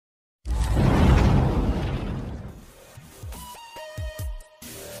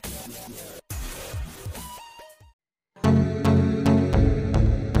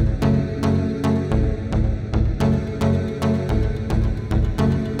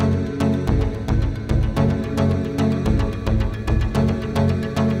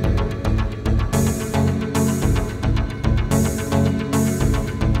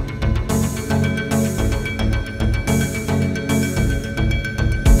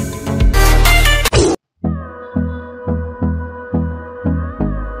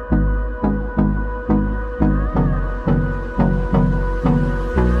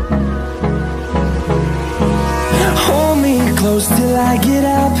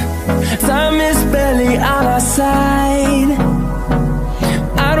Time is barely on our side.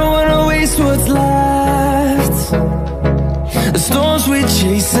 I don't wanna waste what's left. The storms we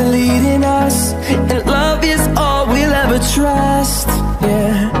chase are leading us, and love is all we'll ever trust.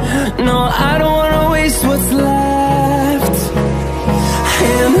 Yeah, no, I don't wanna waste what's left.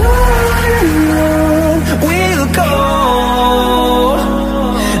 And on we'll go,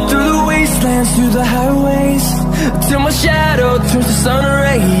 through the wastelands, through the highways, till my shadow turns to sun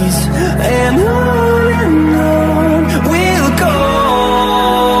rays. And on we'll go,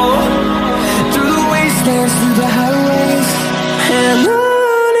 through the wastelands, through the highways, and on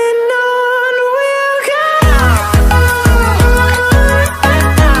we'll go.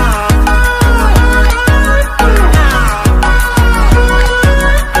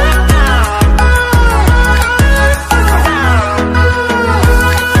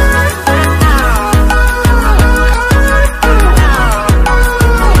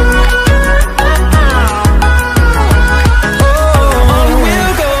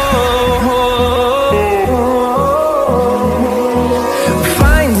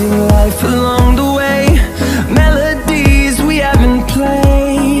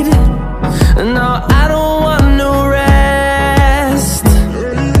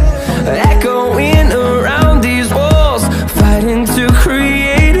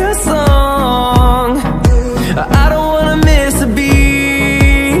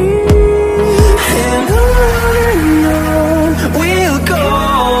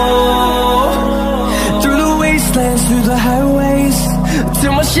 Through the highways,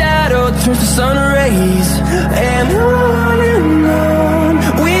 till my shadow turns to sun rays. And on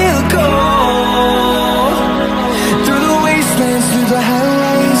we'll go, through the wastelands, through the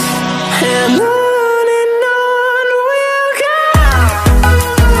highways, and on we'll go.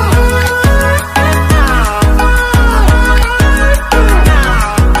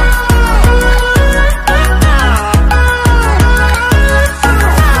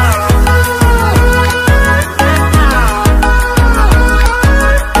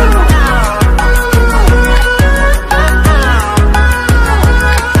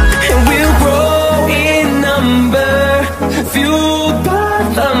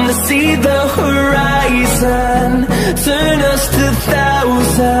 See the horizon, turn us to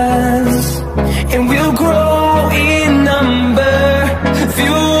thousands, and we'll grow in number,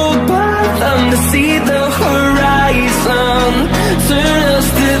 fueled by them to see the horizon, turn us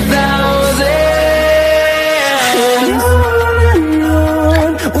to thousands. And on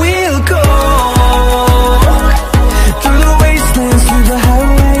we'll go, through the wastelands, through the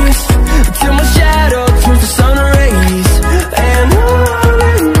highways, till my shadow turns to sun rays. And